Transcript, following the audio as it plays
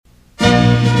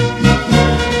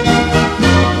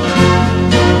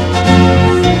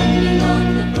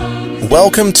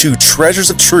Welcome to Treasures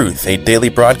of Truth, a daily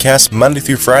broadcast Monday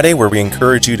through Friday where we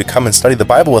encourage you to come and study the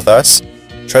Bible with us.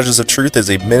 Treasures of Truth is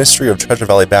a ministry of Treasure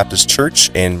Valley Baptist Church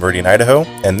in Meridian, Idaho,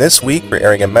 and this week we're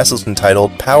airing a message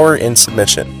entitled Power in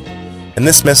Submission. In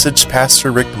this message,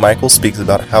 Pastor Rick Michael speaks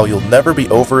about how you'll never be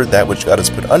over that which God has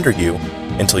put under you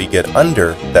until you get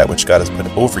under that which God has put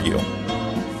over you.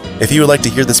 If you would like to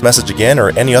hear this message again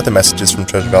or any other messages from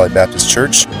Treasure Valley Baptist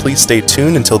Church, please stay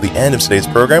tuned until the end of today's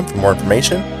program for more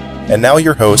information. And now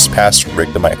your host, Pastor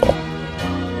Rick Michael.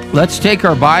 Let's take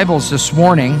our Bibles this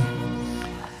morning,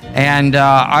 and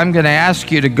I'm going to ask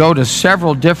you to go to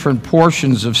several different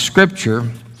portions of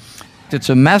Scripture. It's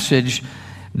a message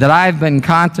that I've been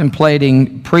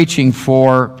contemplating preaching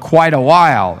for quite a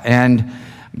while, and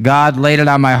God laid it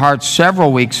on my heart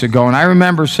several weeks ago, and I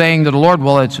remember saying to the Lord,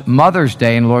 well, it's Mother's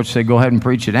Day, and the Lord said, go ahead and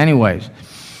preach it anyways.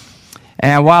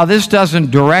 And while this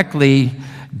doesn't directly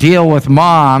deal with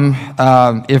mom,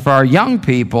 if our young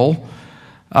people,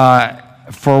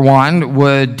 for one,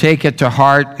 would take it to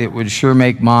heart, it would sure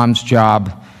make mom's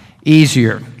job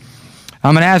easier.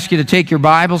 I'm going to ask you to take your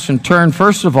Bibles and turn,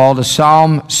 first of all, to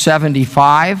Psalm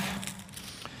 75.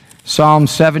 Psalm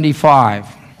 75.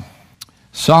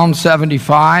 Psalm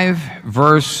 75,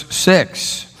 verse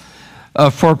 6.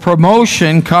 For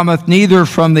promotion cometh neither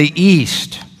from the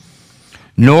east,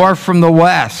 nor from the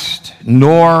west,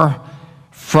 nor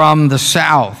from the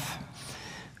south.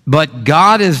 But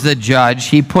God is the judge.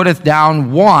 He putteth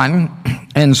down one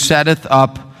and setteth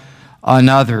up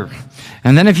another.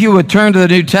 And then if you would turn to the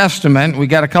New Testament, we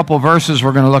got a couple of verses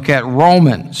we're going to look at.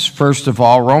 Romans, first of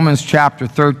all, Romans chapter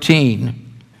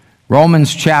 13.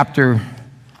 Romans chapter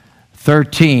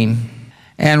 13.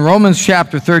 And Romans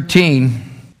chapter 13, I'm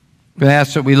going to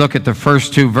ask that we look at the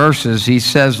first two verses. He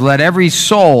says, let every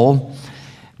soul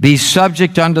be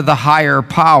subject unto the higher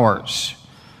powers.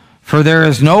 For there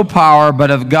is no power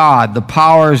but of God. The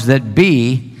powers that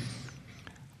be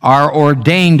are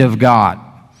ordained of God.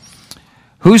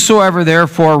 Whosoever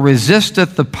therefore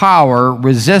resisteth the power,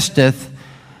 resisteth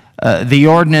the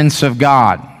ordinance of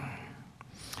God.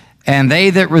 And they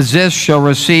that resist shall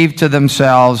receive to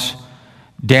themselves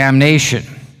damnation.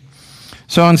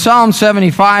 So in Psalm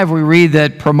 75, we read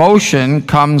that promotion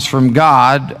comes from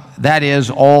God. That is,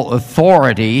 all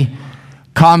authority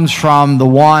comes from the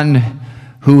one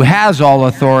who has all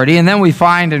authority. And then we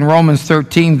find in Romans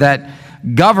 13 that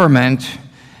government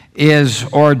is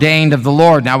ordained of the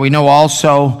Lord. Now we know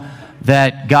also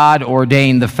that God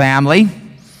ordained the family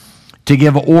to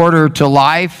give order to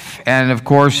life, and of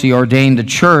course He ordained the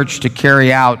church to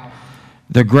carry out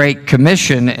the Great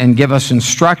Commission and give us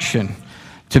instruction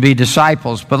to be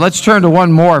disciples. But let's turn to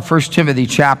one more, 1 Timothy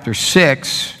chapter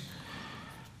 6.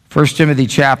 1 Timothy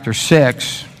chapter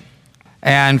 6.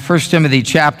 And 1 Timothy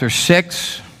chapter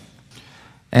 6,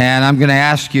 and I'm going to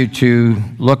ask you to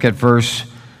look at verse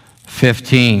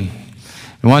 15.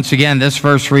 And once again, this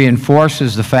verse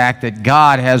reinforces the fact that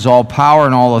God has all power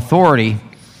and all authority.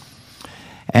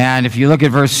 And if you look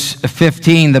at verse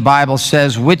 15, the Bible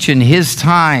says, which in his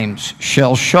times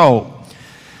shall show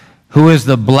who is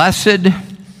the blessed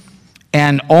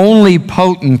and only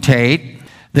potentate,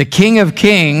 the King of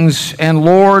kings and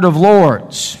Lord of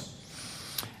lords.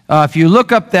 If you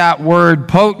look up that word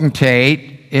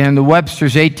potentate in the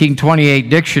Webster's 1828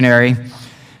 dictionary,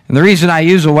 and the reason I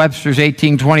use a Webster's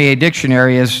 1828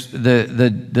 dictionary is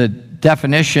the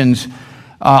definitions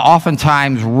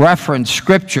oftentimes reference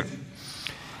Scripture.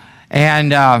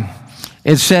 And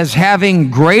it says,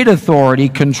 having great authority,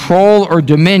 control, or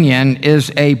dominion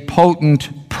is a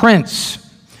potent prince.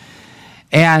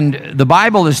 And the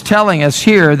Bible is telling us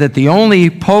here that the only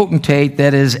potentate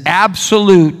that is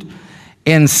absolute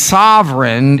and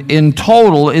sovereign in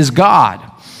total is God.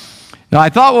 Now, I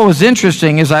thought what was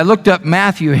interesting is I looked up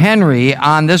Matthew Henry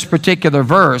on this particular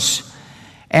verse,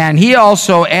 and he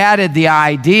also added the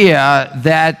idea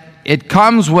that it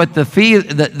comes with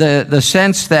the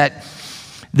sense that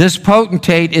this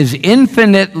potentate is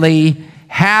infinitely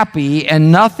happy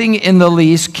and nothing in the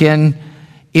least can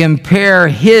impair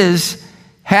his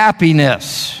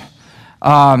happiness.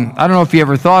 I don't know if you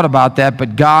ever thought about that,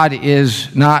 but God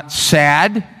is not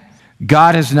sad.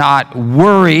 God is not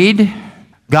worried.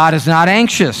 God is not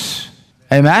anxious.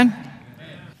 Amen?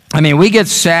 I mean, we get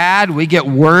sad, we get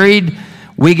worried,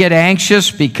 we get anxious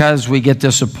because we get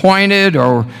disappointed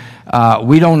or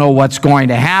we don't know what's going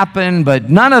to happen, but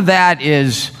none of that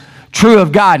is true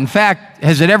of God. In fact,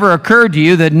 has it ever occurred to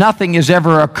you that nothing has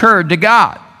ever occurred to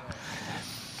God?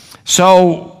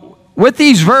 So, with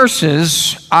these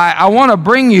verses, I want to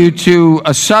bring you to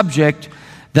a subject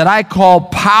that I call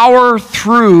power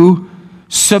through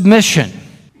submission.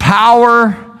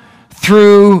 Power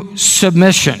through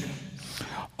submission.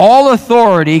 All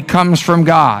authority comes from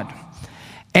God.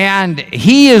 And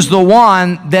He is the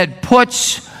one that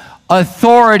puts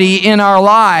authority in our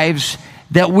lives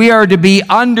that we are to be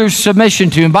under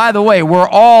submission to. And by the way, we're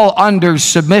all under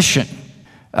submission.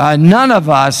 None of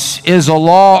us is a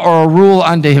law or a rule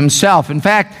unto himself. In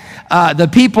fact, the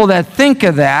people that think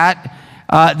of that,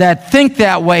 that think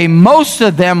that way, most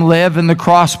of them live in the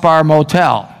Crossbar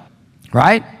Motel,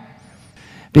 right?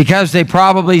 Because they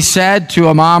probably said to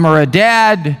a mom or a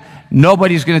dad,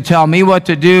 nobody's going to tell me what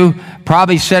to do.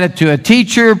 Probably said it to a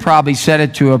teacher, probably said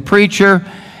it to a preacher,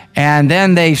 and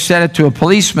then they said it to a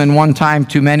policeman one time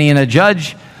too many, and a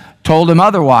judge told him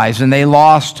otherwise, and they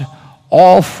lost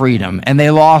all freedom, and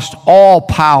they lost all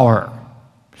power.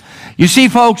 You see,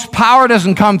 folks, power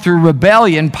doesn't come through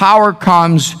rebellion. Power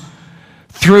comes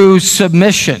through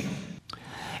submission.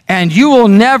 And you will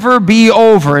never be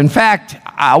over. In fact,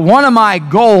 one of my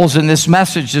goals in this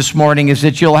message this morning is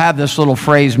that you'll have this little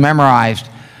phrase memorized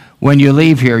when you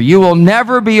leave here. You will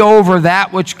never be over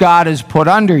that which God has put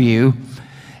under you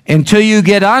until you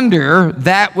get under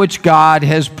that which God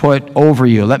has put over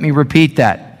you. Let me repeat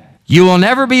that. You will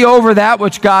never be over that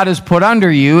which God has put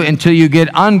under you until you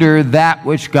get under that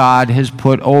which God has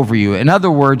put over you. In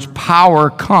other words, power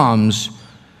comes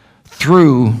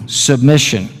through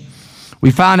submission. We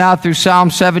found out through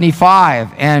Psalm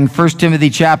 75 and 1 Timothy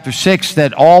chapter 6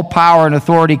 that all power and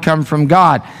authority come from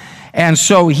God. And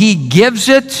so He gives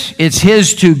it. It's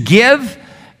His to give,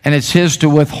 and it's His to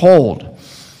withhold.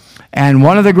 And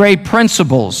one of the great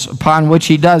principles upon which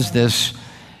He does this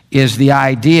is the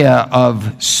idea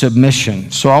of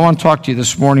submission. So I want to talk to you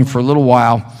this morning for a little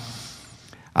while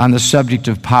on the subject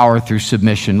of power through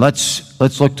submission. Let's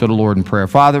look to the Lord in prayer.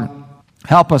 Father,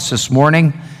 help us this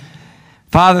morning.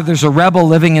 Father, there's a rebel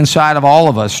living inside of all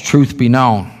of us, truth be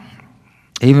known,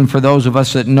 even for those of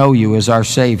us that know You as our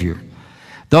Savior.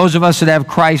 Those of us that have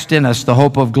Christ in us, the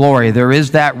hope of glory, there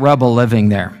is that rebel living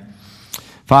there.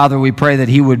 Father, we pray that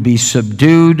he would be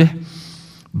subdued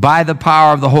by the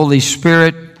power of the Holy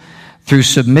Spirit through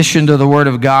submission to the Word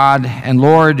of God. And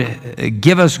Lord,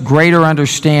 give us greater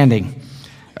understanding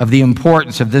of the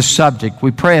importance of this subject.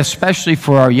 We pray especially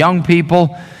for our young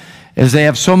people as they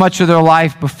have so much of their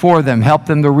life before them. Help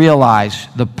them to realize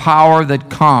the power that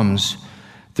comes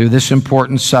through this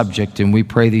important subject. And we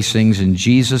pray these things in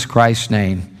Jesus Christ's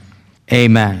name.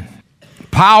 Amen.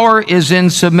 Power is in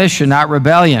submission, not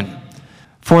rebellion.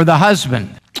 For the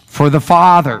husband, for the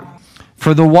father,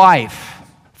 for the wife,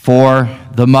 for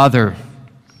the mother,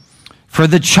 for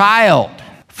the child,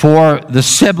 for the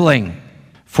sibling,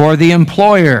 for the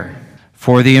employer,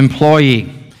 for the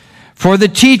employee, for the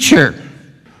teacher,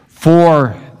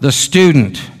 for the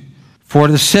student, for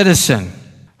the citizen,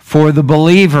 for the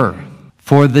believer,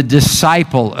 for the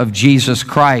disciple of Jesus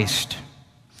Christ,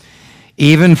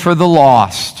 even for the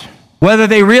lost. Whether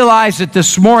they realize it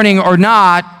this morning or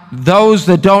not, those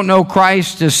that don't know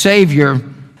Christ as Savior,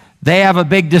 they have a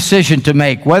big decision to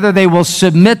make. Whether they will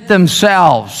submit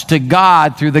themselves to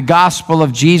God through the gospel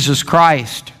of Jesus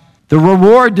Christ. The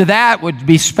reward to that would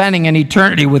be spending an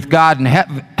eternity with God in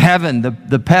heaven.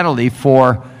 The penalty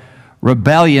for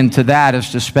rebellion to that is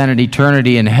to spend an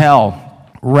eternity in hell,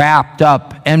 wrapped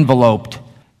up, enveloped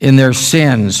in their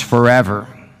sins forever.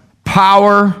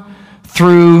 Power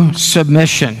through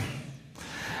submission.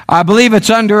 I believe it's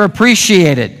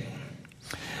underappreciated.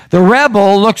 The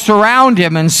rebel looks around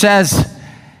him and says,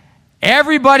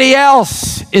 everybody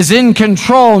else is in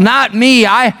control, not me.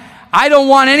 I don't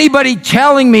want anybody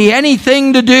telling me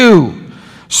anything to do.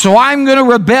 So I'm going to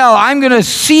rebel. I'm going to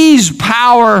seize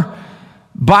power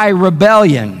by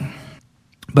rebellion.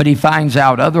 But he finds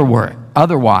out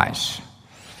otherwise.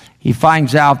 He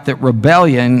finds out that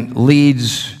rebellion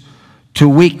leads to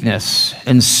weakness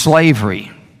and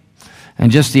slavery, and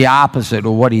just the opposite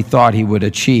of what he thought he would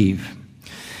achieve.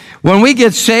 When we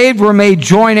get saved, we're made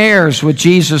joint heirs with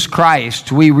Jesus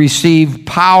Christ. We receive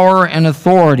power and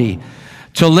authority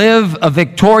to live a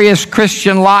victorious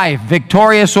Christian life,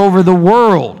 victorious over the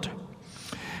world,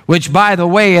 which, by the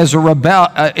way, is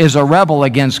a rebel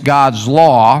against God's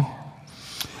law.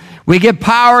 We get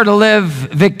power to live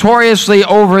victoriously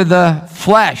over the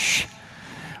flesh,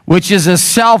 which is a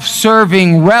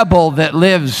self-serving rebel that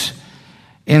lives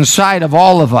inside of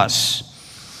all of us.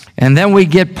 And then we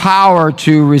get power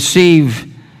to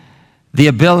receive the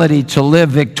ability to live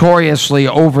victoriously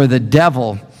over the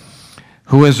devil,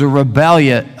 who is a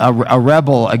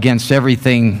rebel against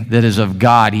everything that is of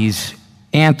God. He's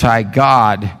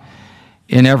anti-God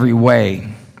in every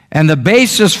way. And the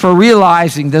basis for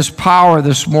realizing this power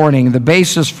this morning, the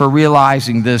basis for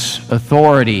realizing this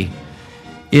authority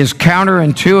is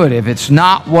counterintuitive. It's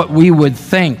not what we would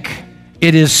think.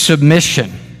 It is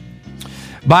submission.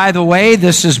 By the way,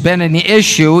 this has been an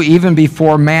issue even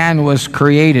before man was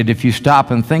created, if you stop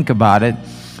and think about it.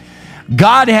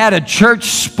 God had a church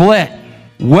split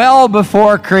well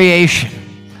before creation,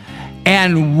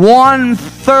 and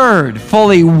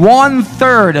fully one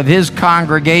third of his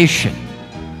congregation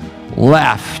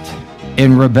left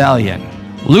in rebellion.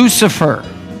 Lucifer,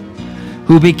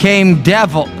 who became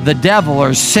the devil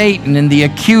or Satan, and the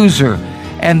accuser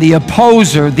and the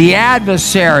opposer, the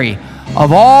adversary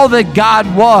of all that God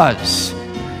was.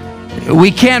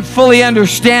 We can't fully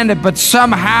understand it, but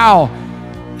somehow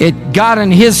it got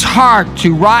in his heart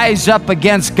to rise up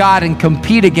against God and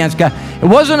compete against God. It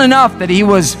wasn't enough that he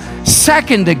was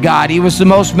second to God. He was the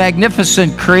most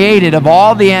magnificent created of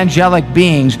all the angelic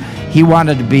beings. He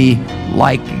wanted to be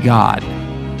like God.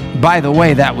 By the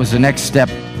way, that was the next step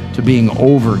to being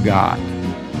over God.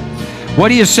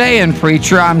 What are you saying,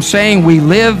 preacher? I'm saying we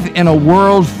live in a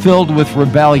world filled with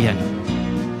rebellion.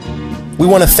 We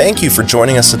want to thank you for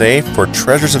joining us today for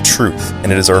Treasures of Truth,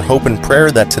 and it is our hope and prayer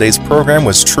that today's program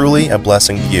was truly a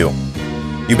blessing to you.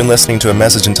 You've been listening to a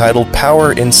message entitled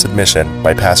Power in Submission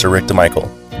by Pastor Rick DeMichael.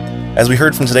 As we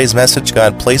heard from today's message,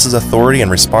 God places authority and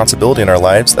responsibility in our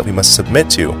lives that we must submit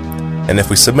to, and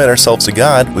if we submit ourselves to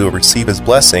God, we will receive His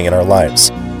blessing in our lives.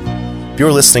 If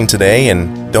you're listening today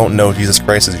and don't know Jesus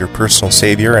Christ as your personal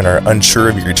Savior and are unsure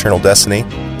of your eternal destiny,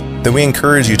 then we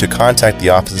encourage you to contact the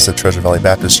offices of Treasure Valley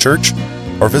Baptist Church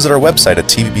or visit our website at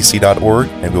tvbc.org,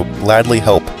 and we'll gladly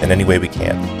help in any way we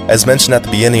can. As mentioned at the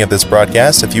beginning of this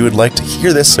broadcast, if you would like to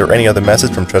hear this or any other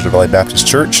message from Treasure Valley Baptist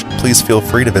Church, please feel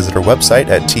free to visit our website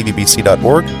at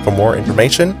tvbc.org for more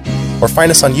information, or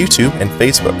find us on YouTube and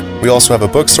Facebook. We also have a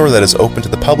bookstore that is open to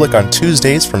the public on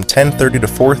Tuesdays from 10:30 to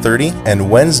 4:30 and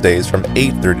Wednesdays from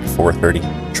 8:30 to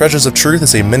 4:30. Treasures of Truth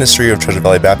is a ministry of Treasure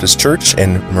Valley Baptist Church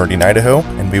in Meridian, Idaho,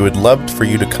 and we would love for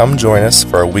you to come join us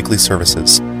for our weekly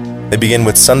services. They begin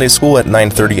with Sunday school at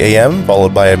 9:30 a.m.,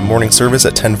 followed by a morning service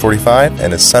at 10:45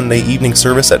 and a Sunday evening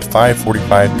service at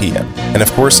 5:45 p.m. And of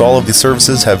course, all of these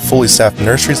services have fully staffed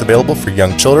nurseries available for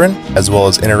young children, as well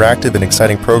as interactive and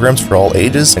exciting programs for all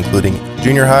ages, including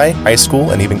junior high, high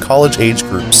school, and even college age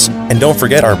groups. And don't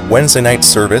forget our Wednesday night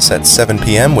service at 7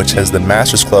 p.m., which has the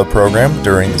Master's Club program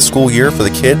during the school year for the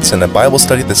kids and a Bible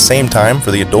study at the same time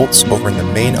for the adults over in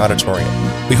the main auditorium.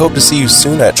 We hope to see you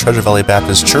soon at Treasure Valley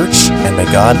Baptist Church, and may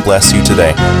God bless you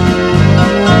today.